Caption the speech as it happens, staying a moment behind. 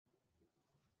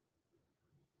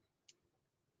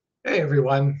Hey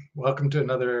everyone, welcome to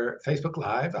another Facebook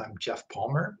Live. I'm Geoff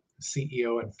Palmer,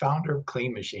 CEO and founder of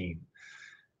Clean Machine.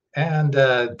 And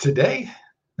today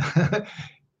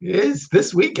is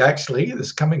this week, actually,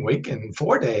 this coming week, in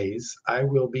 4 days, I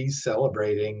will be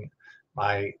celebrating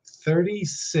my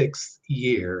 36th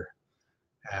year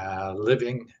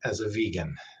living as a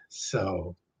vegan.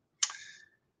 So,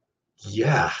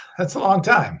 yeah, that's a long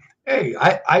time. Hey,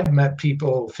 I've met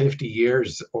people 50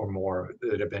 years or more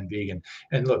that have been vegan.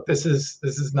 And look, this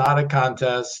is not a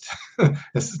contest.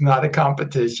 This is not a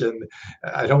competition.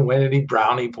 I don't win any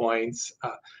brownie points.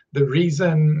 The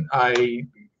reason I,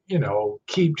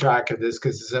 keep track of this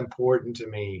because it's important to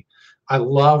me. I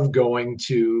love going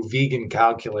to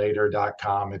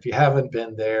vegancalculator.com. If you haven't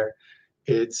been there,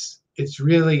 it's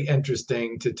really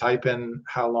interesting to type in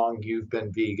how long you've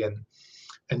been vegan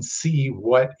and see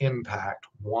what impact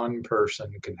one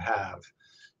person can have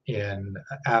in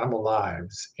animal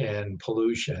lives, in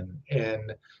pollution, in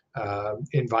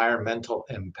environmental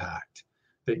impact.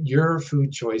 That your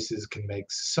food choices can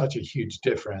make such a huge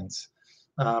difference,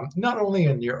 not only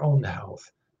in your own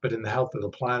health, but in the health of the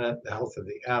planet, the health of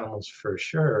the animals for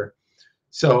sure.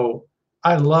 So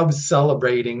I love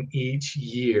celebrating each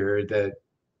year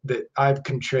that I've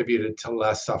contributed to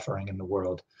less suffering in the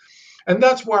world. And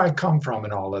that's where I come from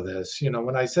in all of this.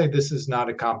 When I say this is not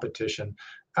a competition,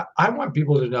 I want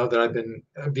people to know that I've been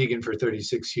a vegan for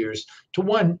 36 years to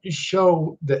one,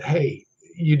 show that, hey,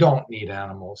 you don't need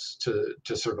animals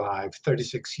to survive.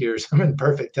 36 years, I'm in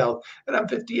perfect health, and I'm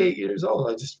 58 years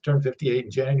old. I just turned 58 in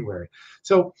January.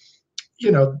 So,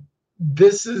 you know,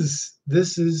 this is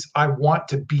I want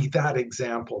to be that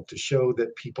example to show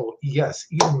that people, yes,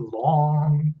 even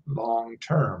long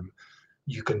term,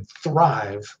 you can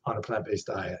thrive on a plant-based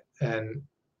diet, and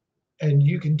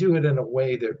you can do it in a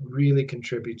way that really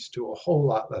contributes to a whole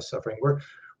lot less suffering.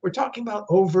 We're talking about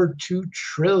over 2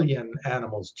 trillion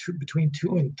animals, between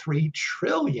 2 and 3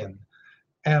 trillion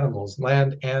animals,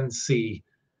 land and sea,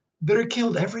 that are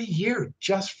killed every year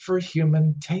just for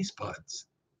human taste buds.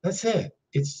 That's it.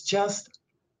 It's just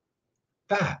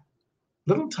that.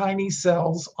 Little tiny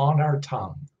cells on our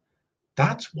tongue.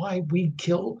 That's why we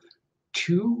kill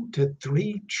 2 to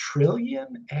 3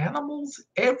 trillion animals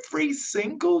every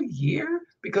single year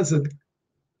because of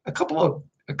a couple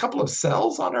of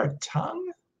cells on our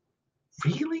tongue.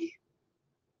 Really?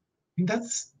 I mean,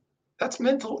 that's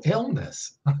mental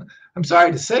illness. I'm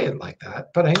sorry to say it like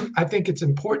that, but I think it's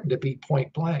important to be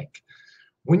point blank.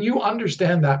 When you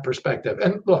understand that perspective,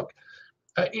 and look,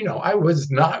 I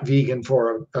was not vegan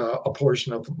for a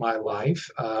portion of my life.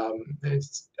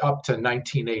 It's up to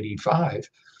 1985.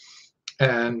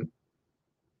 And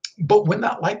but when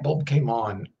that light bulb came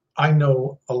on, I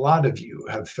know a lot of you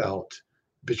have felt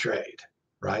betrayed,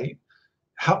 right?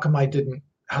 How come I didn't?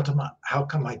 How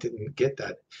come I didn't get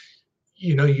that?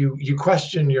 You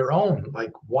question your own,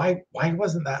 like, why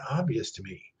wasn't that obvious to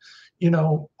me?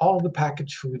 All the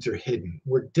packaged foods are hidden.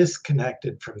 We're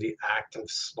disconnected from the act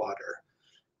of slaughter.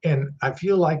 And I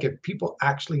feel like if people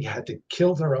actually had to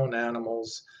kill their own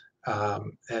animals,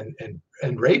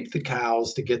 and rape the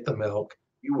cows to get the milk,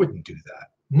 you wouldn't do that.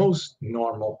 Most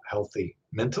normal, healthy,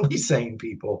 mentally sane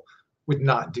people would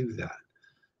not do that.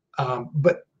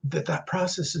 But that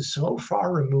process is so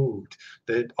far removed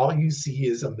that all you see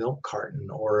is a milk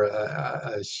carton or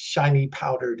a shiny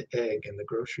powdered egg in the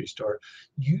grocery store.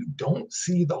 You don't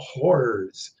see the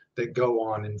horrors that go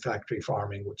on in factory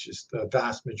farming, which is the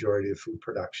vast majority of food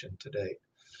production today.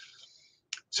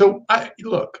 So I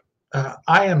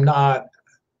am not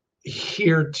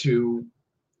here to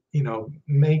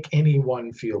make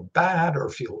anyone feel bad or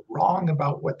feel wrong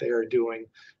about what they are doing,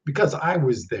 because I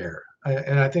was there.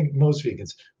 And I think most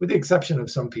vegans, with the exception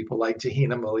of some people like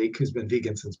Jahina Malik, who's been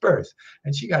vegan since birth,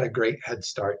 and she got a great head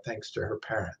start thanks to her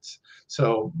parents.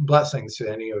 So blessings to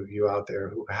any of you out there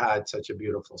who had such a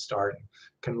beautiful start and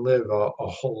can live a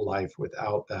whole life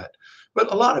without that.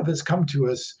 But a lot of us come to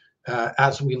us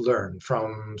as we learn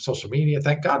from social media.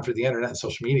 Thank God for the internet and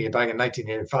social media. Back in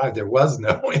 1985, there was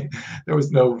no there was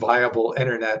no viable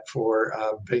internet for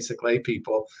basic lay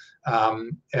people,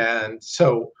 and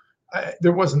so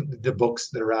there wasn't the books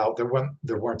that are out.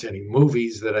 There weren't any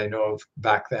movies that I know of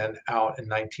back then out in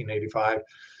 1985.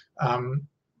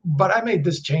 But I made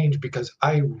this change because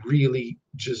I really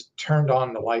just turned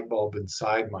on the light bulb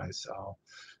inside myself,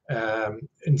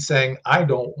 in saying, I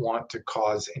don't want to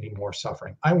cause any more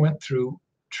suffering. I went through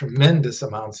tremendous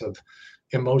amounts of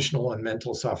emotional and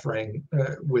mental suffering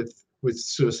with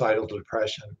suicidal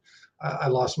depression. I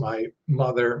lost my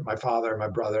mother, my father, my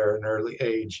brother at an early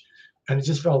age, and it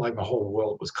just felt like my whole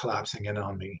world was collapsing in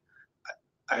on me.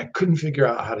 I couldn't figure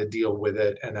out how to deal with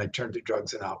it, and I turned to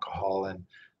drugs and alcohol, and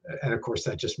And of course,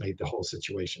 that just made the whole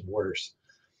situation worse.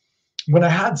 When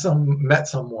I met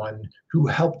someone who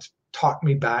helped talk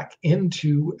me back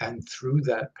into and through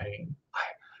that pain, I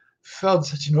felt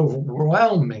such an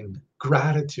overwhelming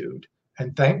gratitude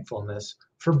and thankfulness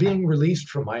for being released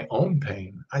from my own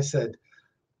pain. I said,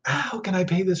 how can I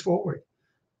pay this forward?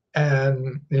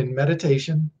 And in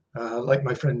meditation, like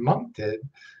my friend Monk did,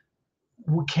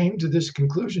 we came to this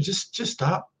conclusion: just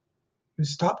stop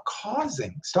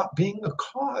being the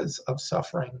cause of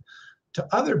suffering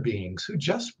to other beings who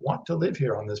just want to live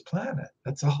here on this planet.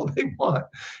 That's all they want.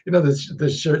 You know,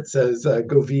 this shirt says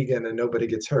 "Go vegan and nobody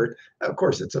gets hurt." Of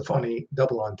course, it's a funny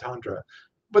double entendre,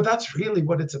 but that's really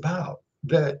what it's about.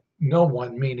 That no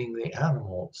one, meaning the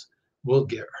animals, will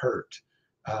get hurt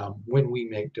when we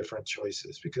make different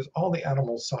choices, because all the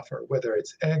animals suffer, whether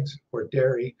it's eggs or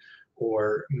dairy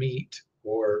or meat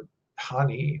or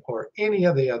honey or any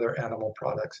of the other animal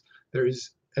products. There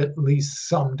is at least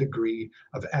some degree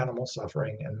of animal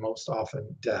suffering, and most often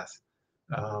death,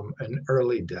 an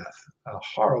early death, a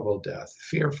horrible death,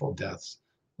 fearful deaths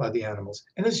by the animals.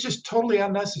 And it's just totally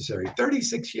unnecessary.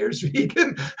 36 years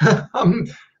vegan,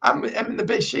 I'm in the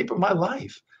best shape of my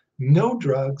life. No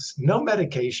drugs, no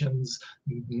medications,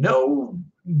 no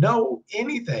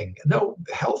anything, no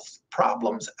health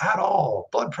problems at all.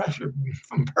 Blood pressure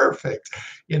perfect.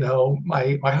 You know,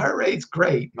 my heart rate's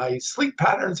great. My sleep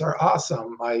patterns are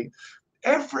awesome. My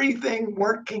everything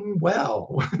working well,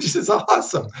 which is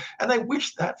awesome. And I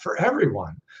wish that for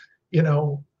everyone. You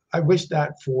know, I wish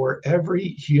that for every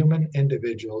human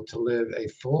individual to live a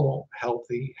full,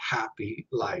 healthy, happy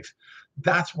life.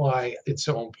 That's why it's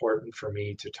so important for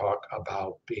me to talk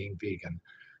about being vegan,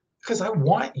 because I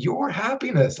want your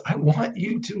happiness. I want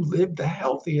you to live the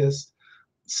healthiest,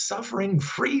 suffering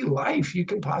free life you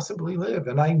can possibly live.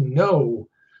 And I know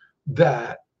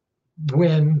that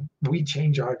when we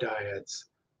change our diets,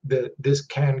 that this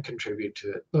can contribute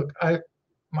to it. Look,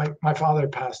 my father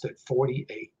passed at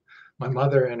 48, my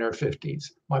mother in her 50s,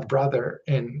 my brother,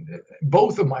 and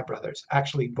both of my brothers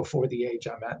actually before the age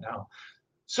I'm at now.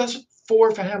 Such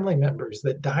four family members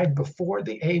that died before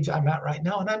the age I'm at right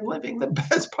now, and I'm living the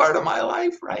best part of my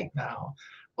life right now.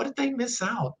 What did they miss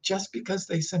out just because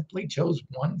they simply chose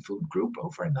one food group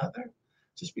over another?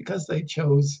 Just because they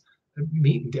chose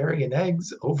meat and dairy and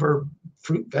eggs over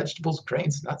fruit, vegetables,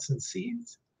 grains, nuts, and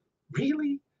seeds?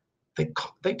 Really?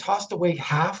 They tossed away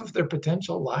half of their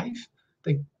potential life.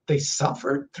 They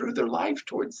suffered through their life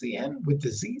towards the end with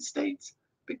disease states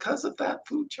because of that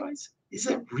food choice. Is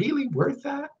it really worth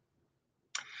that?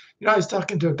 You know, I was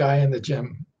talking to a guy in the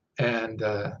gym, and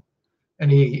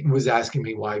he was asking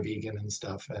me why vegan and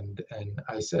stuff, and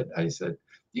I said,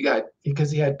 you got,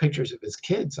 because he had pictures of his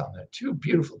kids on there, two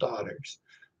beautiful daughters,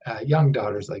 young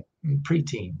daughters, like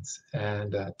preteens,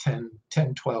 and 10,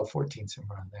 12, 14,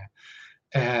 somewhere on there.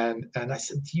 And I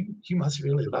said, you must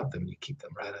really love them. You keep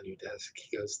them right on your desk.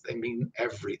 He goes, they mean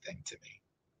everything to me.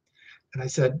 And I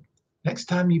said, next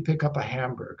time you pick up a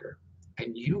hamburger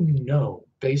and you know,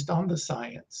 based on the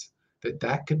science, that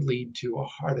that could lead to a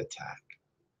heart attack,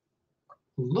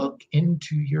 look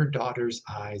into your daughter's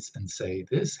eyes and say,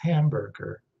 this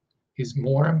hamburger is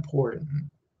more important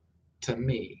to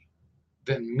me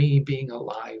than me being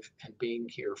alive and being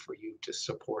here for you, to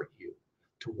support you,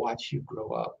 to watch you grow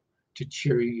up, to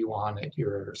cheer you on at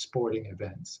your sporting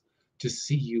events, to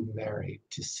see you married,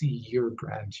 to see your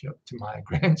grandchildren, to my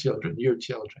grandchildren, your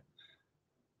children.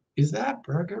 Is that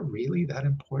burger really that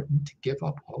important to give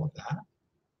up all of that?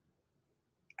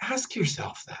 Ask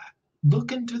yourself that.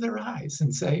 Look into their eyes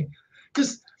and say,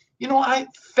 because you know,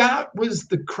 that was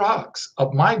the crux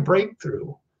of my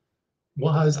breakthrough,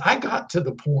 was I got to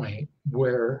the point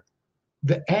where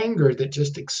the anger that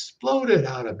just exploded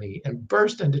out of me and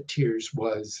burst into tears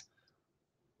was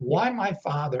why my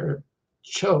father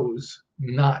chose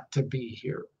not to be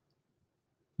here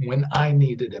when I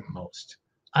needed him most.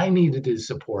 I needed his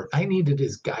support. I needed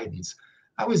his guidance.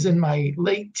 I was in my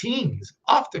late teens,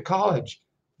 off to college.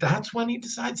 That's when he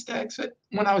decides to exit.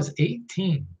 When I was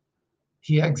 18,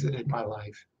 he exited my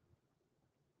life.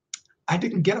 I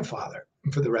didn't get a father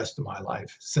for the rest of my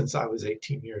life since I was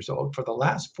 18 years old. For the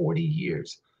last 40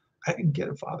 years, I didn't get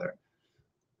a father.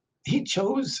 He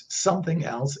chose something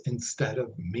else instead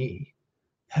of me.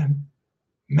 And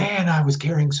man, I was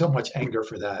carrying so much anger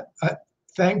for that.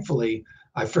 Thankfully,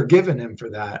 I've forgiven him for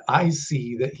that. I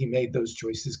see that he made those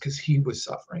choices because he was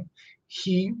suffering.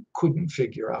 He couldn't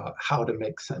figure out how to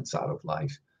make sense out of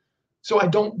life. So I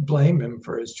don't blame him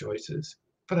for his choices,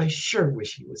 but I sure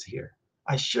wish he was here.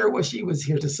 I sure wish he was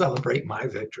here to celebrate my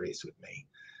victories with me.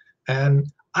 And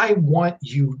I want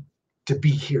you to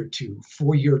be here too,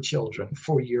 for your children,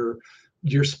 for your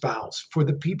your spouse, for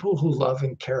the people who love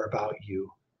and care about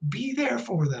you. Be there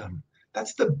for them.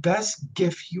 That's the best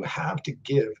gift you have to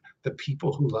give the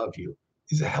people who love you,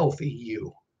 is a healthy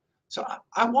you. So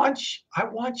I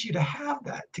want you to have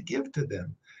that to give to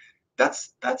them.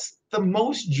 That's the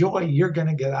most joy you're going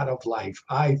to get out of life,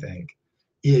 I think,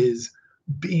 is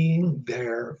being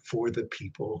there for the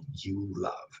people you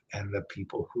love and the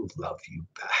people who love you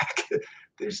back.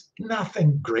 There's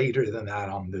nothing greater than that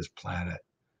on this planet.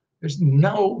 There's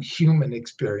no human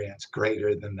experience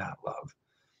greater than that love.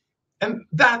 And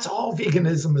that's all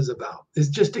veganism is about, is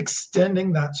just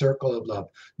extending that circle of love,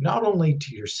 not only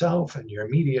to yourself and your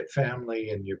immediate family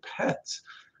and your pets.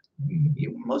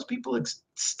 Most people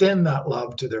extend that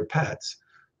love to their pets,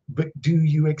 but do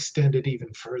you extend it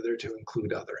even further to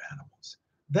include other animals?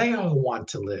 They all want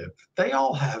to live. They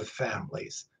all have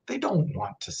families. They don't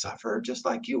want to suffer, just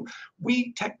like you.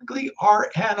 We technically are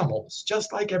animals,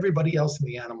 just like everybody else in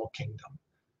the animal kingdom.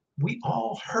 We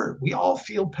all hurt. We all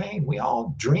feel pain. We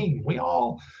all dream. We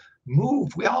all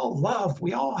move. We all love.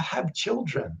 We all have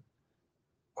children.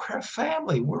 We're a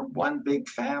family. We're one big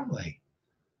family.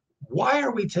 Why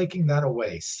are we taking that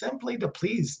away? Simply to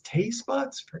please taste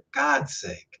buds? For God's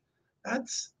sake.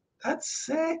 That's that's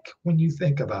sick when you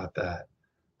think about that.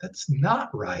 That's not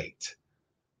right.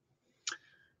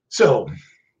 So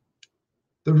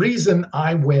the reason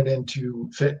I went into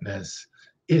fitness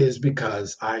is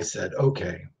because I said,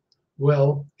 okay,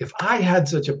 well, if I had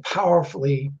such a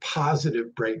powerfully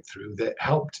positive breakthrough that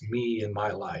helped me in my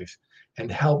life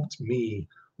and helped me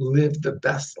live the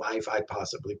best life I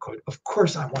possibly could, of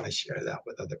course I want to share that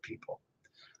with other people.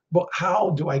 But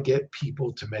how do I get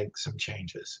people to make some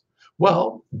changes?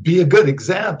 Well, be a good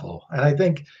example. And I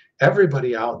think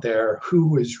everybody out there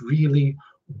who is really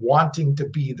wanting to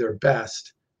be their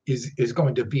best is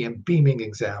going to be a beaming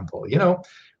example. You know,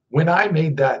 when I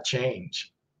made that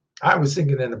change, I was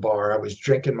sitting in a bar, I was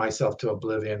drinking myself to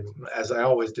oblivion, as I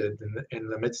always did in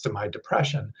the midst of my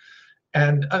depression.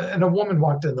 And a woman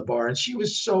walked in the bar and she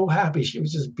was so happy. She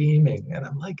was just beaming. And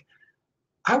I'm like,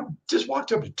 I just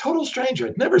walked up to a total stranger.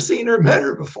 I'd never seen her, met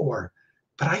her before,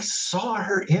 but I saw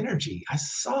her energy. I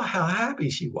saw how happy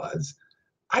she was.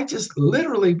 I just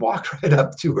literally walked right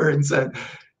up to her and said,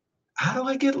 how do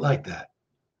I get like that?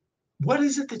 What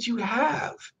is it that you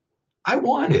have? I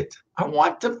want it. I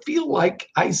want to feel like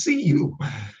I see you.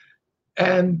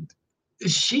 And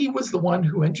she was the one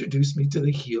who introduced me to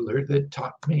the healer that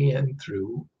talked me in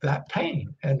through that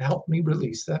pain and helped me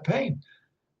release that pain.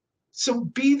 So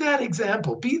be that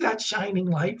example, be that shining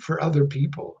light for other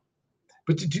people.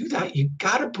 But to do that, you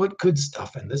got to put good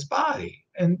stuff in this body.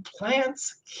 And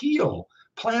plants heal.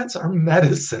 Plants are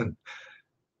medicine.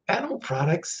 Animal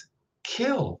products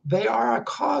kill. They are a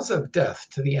cause of death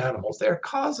to the animals. They're a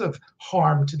cause of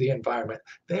harm to the environment.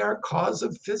 They are a cause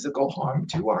of physical harm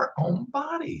to our own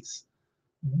bodies.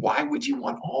 Why would you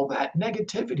want all that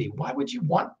negativity? Why would you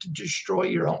want to destroy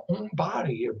your own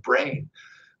body, your brain?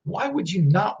 Why would you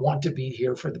not want to be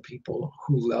here for the people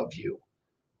who love you?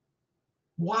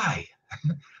 Why?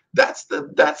 That's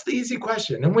the easy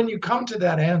question. And when you come to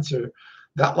that answer,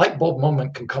 that light bulb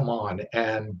moment can come on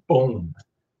and boom,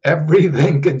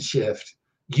 everything can shift.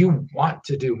 You want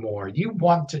to do more. You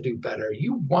want to do better.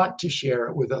 You want to share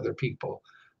it with other people.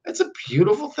 It's a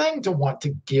beautiful thing to want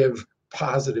to give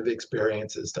positive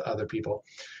experiences to other people.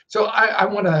 So I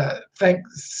want to thank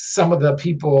some of the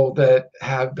people that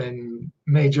have been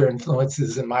major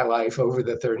influences in my life over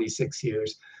the 36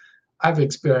 years. I've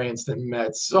experienced and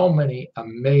met so many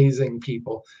amazing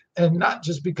people, and not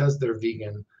just because they're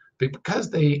vegan, but because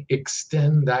they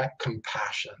extend that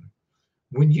compassion.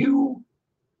 When you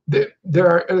there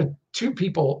are two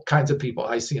kinds of people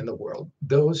I see in the world: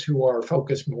 those who are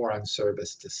focused more on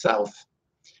service to self,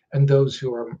 and those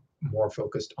who are more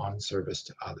focused on service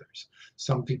to others.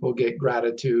 Some people get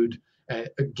gratitude and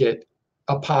get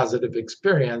a positive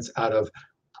experience out of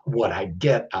what I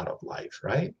get out of life,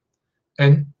 right?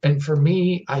 And for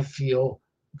me, I feel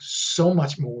so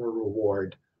much more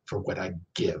reward for what I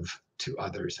give to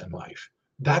others in life.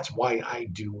 That's why I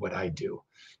do what I do.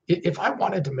 If I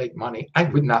wanted to make money, I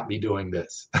would not be doing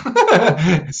this.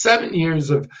 7 years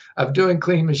of doing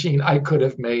Clean Machine, I could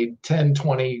have made 10,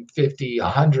 20, 50,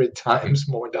 100 times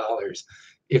more dollars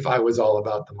if I was all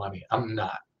about the money. I'm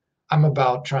not. I'm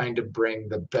about trying to bring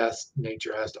the best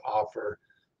nature has to offer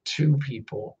to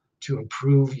people to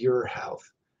improve your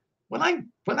health. When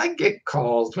I get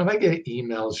calls, when I get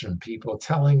emails from people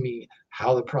telling me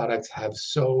how the products have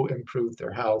so improved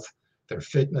their health, their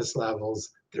fitness levels,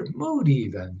 their mood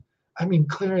even. I mean,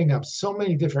 clearing up so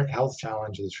many different health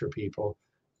challenges for people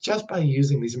just by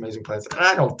using these amazing plants. And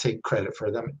I don't take credit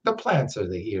for them. The plants are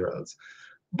the heroes.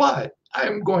 But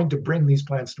I'm going to bring these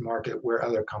plants to market where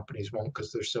other companies won't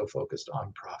because they're so focused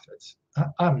on profits.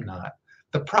 I'm not.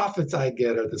 The profits I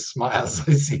get are the smiles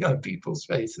I see on people's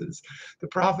faces. The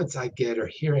profits I get are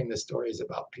hearing the stories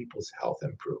about people's health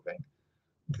improving.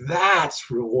 That's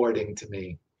rewarding to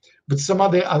me. But some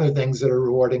of the other things that are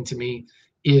rewarding to me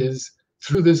is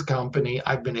through this company,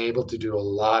 I've been able to do a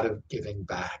lot of giving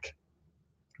back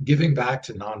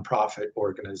to nonprofit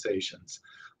organizations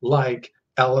like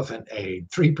Elephant Aid.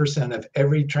 3% of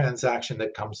every transaction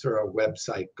that comes through our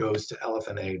website goes to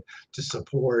Elephant Aid to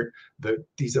support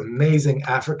these amazing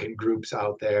African groups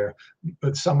out there.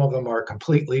 But some of them are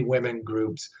completely women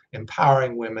groups,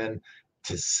 empowering women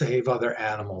to save other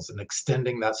animals and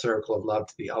extending that circle of love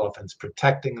to the elephants,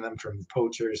 protecting them from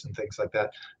poachers and things like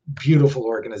that. Beautiful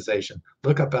organization.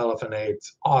 Look up Elephant Aid.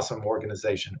 It's awesome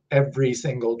organization. Every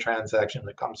single transaction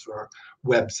that comes through our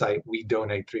website, we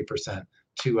donate 3%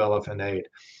 to Elephant Aid.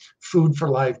 Food for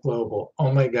Life Global.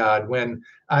 Oh my God, when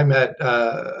I met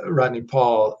Rodney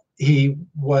Paul, he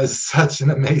was such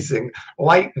an amazing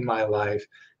light in my life.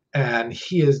 And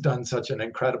he has done such an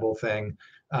incredible thing.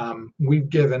 We've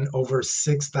given over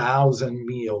 6,000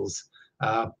 meals,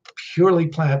 purely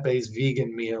plant-based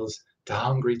vegan meals to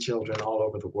hungry children all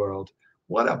over the world.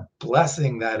 What a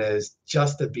blessing that is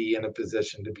just to be in a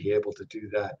position to be able to do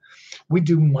that. We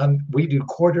do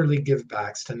quarterly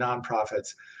givebacks to nonprofits.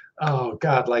 Oh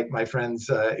God, like my friends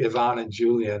Yvonne and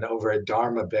Julian over at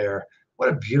Dharma Bear. What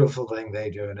a beautiful thing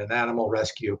they do in an animal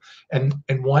rescue. And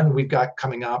one we've got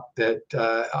coming up that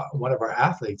one of our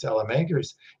athletes, Ella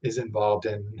Magers, is involved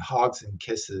in, Hogs and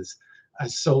Kisses. I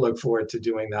so look forward to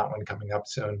doing that one coming up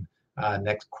soon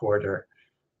next quarter.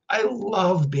 I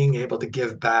love being able to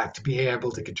give back, to be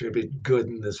able to contribute good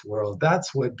in this world.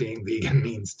 That's what being vegan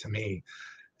means to me.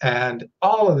 And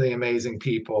all of the amazing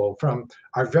people from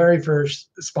our very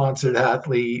first sponsored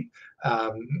athlete,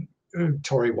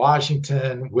 Tori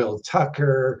Washington, Will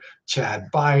Tucker, Chad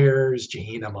Byers,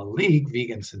 Jahina Malik,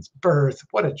 vegan since birth.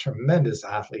 What a tremendous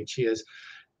athlete she is.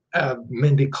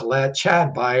 Mindy Collette,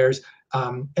 Chad Byers,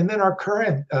 and then our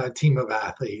current team of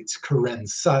athletes, Corinne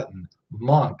Sutton,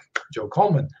 Monk, Joe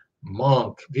Coleman,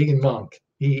 Monk, vegan Monk.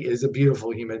 He is a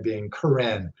beautiful human being.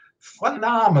 Corinne,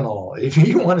 phenomenal. If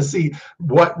you want to see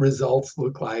what results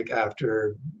look like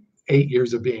after 8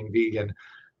 years of being vegan,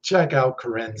 check out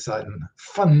Corinne Sutton.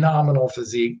 Phenomenal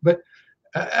physique. But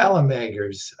Ella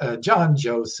Magers, John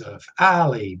Joseph,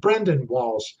 Ali, Brendan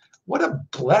Walsh. What a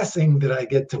blessing that I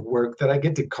get to work, that I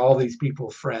get to call these people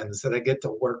friends, that I get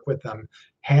to work with them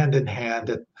hand in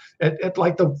hand at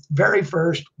like the very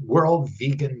first World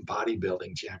Vegan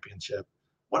Bodybuilding Championship.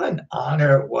 What an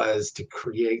honor it was to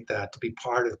create that, to be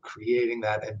part of creating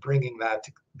that and bringing that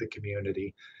to the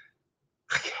community.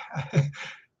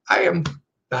 I am,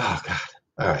 oh God.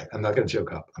 All right, I'm not going to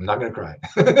choke up. I'm not going to cry.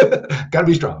 Got to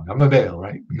be strong. I'm a male,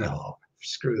 right? No,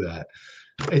 screw that.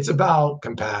 It's about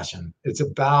compassion. It's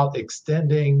about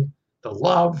extending the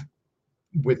love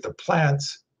with the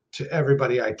plants to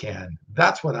everybody I can.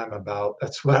 That's what I'm about.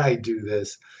 That's what I do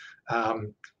this.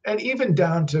 And even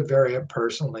down to very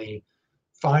personally,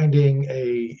 finding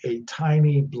a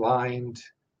tiny, blind,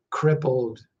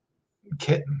 crippled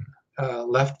kitten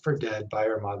left for dead by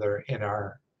her mother in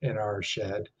our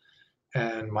shed.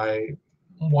 And my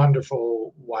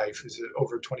wonderful wife, who's an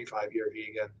over 25-year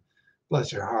vegan,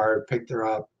 bless her heart, picked her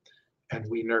up, and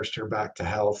we nursed her back to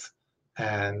health.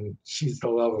 And she's the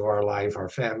love of our life, our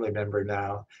family member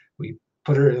now. We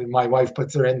put her, my wife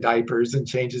puts her in diapers and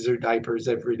changes her diapers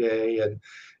every day,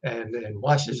 and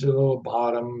washes her little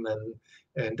bottom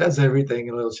and does everything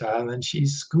a little child. And then she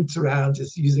scoots around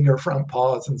just using her front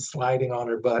paws and sliding on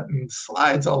her butt and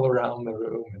slides all around the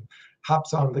room and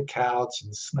hops on the couch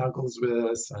and snuggles with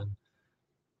us. And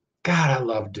God, I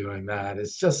love doing that.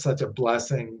 It's just such a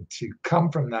blessing to come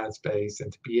from that space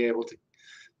and to be able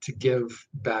to give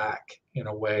back in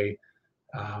a way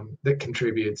that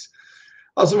contributes.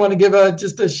 I also want to give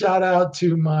just a shout out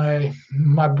to my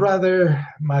brother,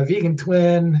 my vegan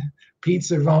twin, Pete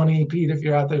Cervoni. Pete, if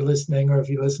you're out there listening, or if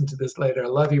you listen to this later, I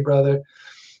love you, brother.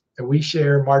 And we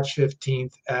share March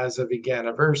 15th as a vegan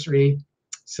anniversary.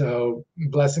 So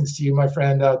blessings to you, my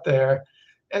friend out there.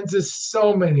 And just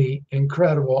so many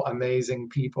incredible, amazing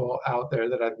people out there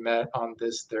that I've met on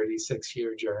this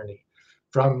 36-year journey.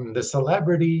 From the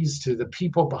celebrities to the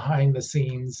people behind the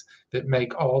scenes that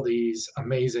make all these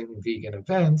amazing vegan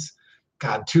events.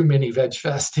 God, too many Veg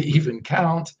Fest to even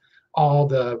count. All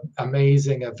the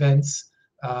amazing events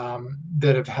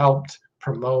that have helped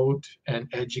promote and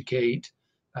educate.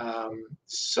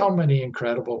 So many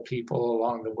incredible people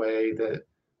along the way that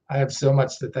I have so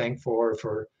much to thank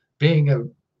for being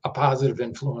a positive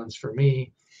influence for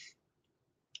me.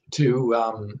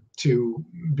 to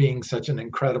being such an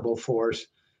incredible force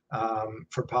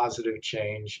for positive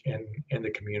change in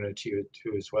the community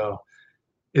too as well.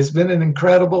 It's been an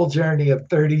incredible journey of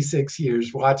 36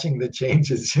 years watching the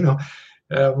changes.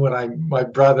 When my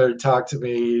brother talked to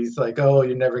me, he's like, "Oh,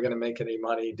 you're never going to make any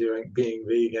money being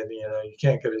vegan. You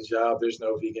can't get a job. There's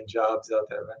no vegan jobs out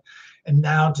there." And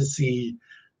now to see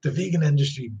the vegan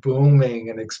industry booming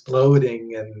and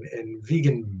exploding, and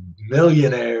vegan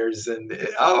millionaires, and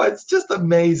it's just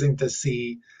amazing to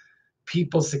see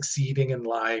people succeeding in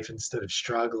life instead of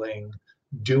struggling,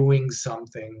 doing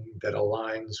something that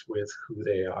aligns with who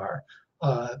they are,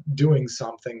 doing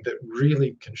something that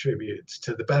really contributes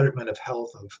to the betterment of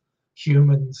health of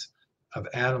humans, of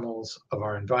animals, of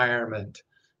our environment,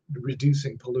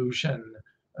 reducing pollution,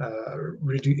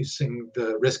 reducing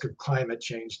the risk of climate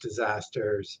change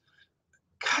disasters.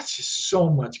 Gosh, just so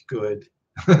much good.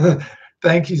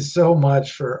 Thank you so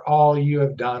much for all you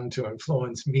have done to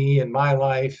influence me in my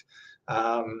life.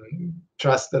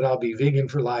 Trust that I'll be vegan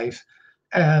for life,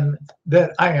 and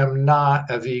that I am not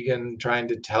a vegan trying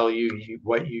to tell you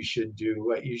what you should do,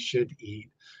 what you should eat.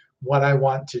 What I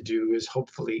want to do is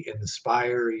hopefully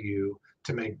inspire you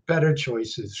to make better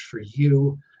choices for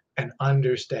you and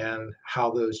understand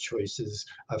how those choices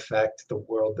affect the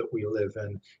world that we live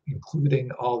in,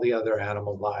 including all the other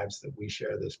animal lives that we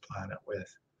share this planet with.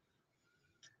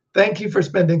 Thank you for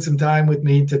spending some time with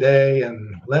me today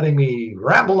and letting me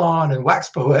ramble on and wax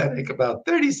poetic about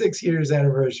 36 years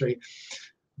anniversary.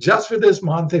 Just for this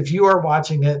month, if you are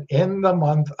watching it in the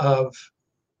month of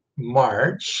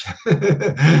March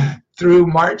through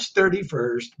March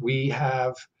 31st, we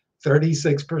have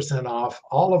 36% off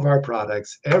all of our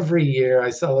products. Every year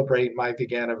I celebrate my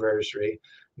Veganiversary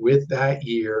with that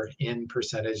year in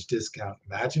percentage discount.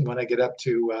 Imagine when I get up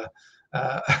to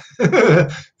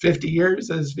 50 years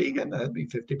as vegan, that'd be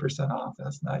 50% off.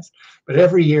 That's nice. But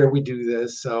every year we do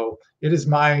this. So it is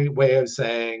my way of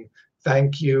saying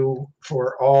thank you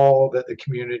for all that the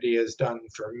community has done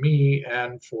for me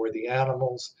and for the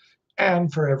animals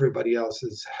and for everybody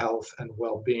else's health and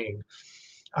well-being.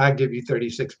 I give you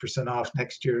 36% off.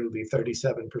 Next year it'll be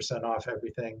 37% off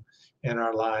everything in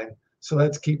our line. So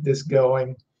let's keep this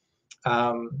going.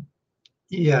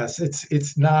 Yes,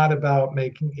 it's not about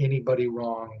making anybody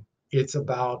wrong. It's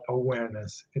about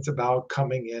awareness. It's about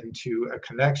coming into a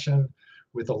connection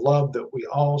with a love that we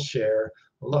all share,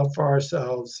 a love for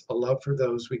ourselves, a love for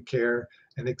those we care,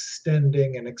 and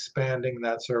extending and expanding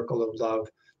that circle of love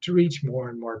to reach more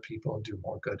and more people and do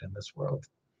more good in this world.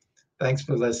 Thanks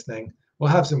for listening. We'll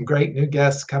have some great new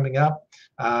guests coming up.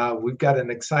 We've got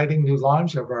an exciting new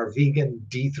launch of our vegan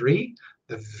D3,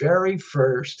 the very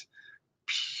first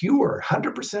pure,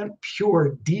 100%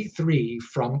 pure D3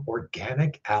 from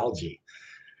organic algae.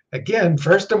 Again,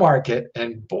 first to market,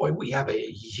 and boy, we have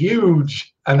a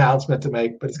huge announcement to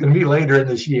make, but it's going to be later in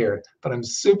this year. But I'm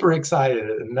super excited.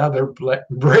 Another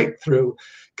breakthrough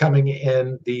coming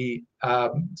in the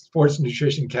sports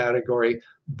nutrition category,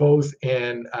 both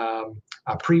in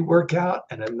a pre-workout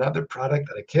and another product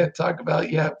that I can't talk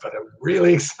about yet, but I'm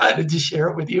really excited to share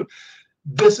it with you.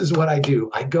 This is what I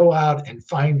do. I go out and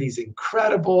find these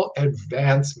incredible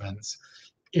advancements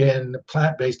in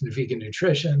plant-based and vegan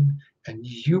nutrition, and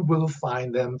you will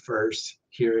find them first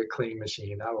here at Clean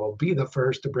Machine. I will be the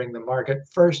first to bring the market,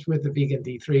 first with the vegan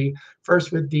D3,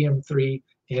 first with DM3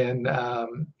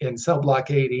 in cell block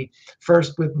 80,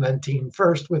 first with Mentine,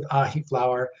 first with ahi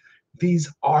flower.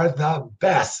 These are the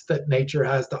best that nature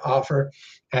has to offer,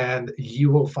 and you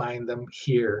will find them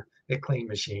here at Clean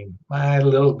Machine, my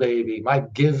little baby, my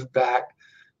give back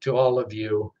to all of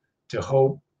you, to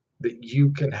hope that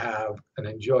you can have an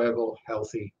enjoyable,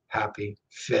 healthy, happy,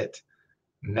 fit,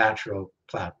 natural,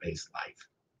 plant-based life.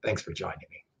 Thanks for joining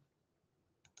me.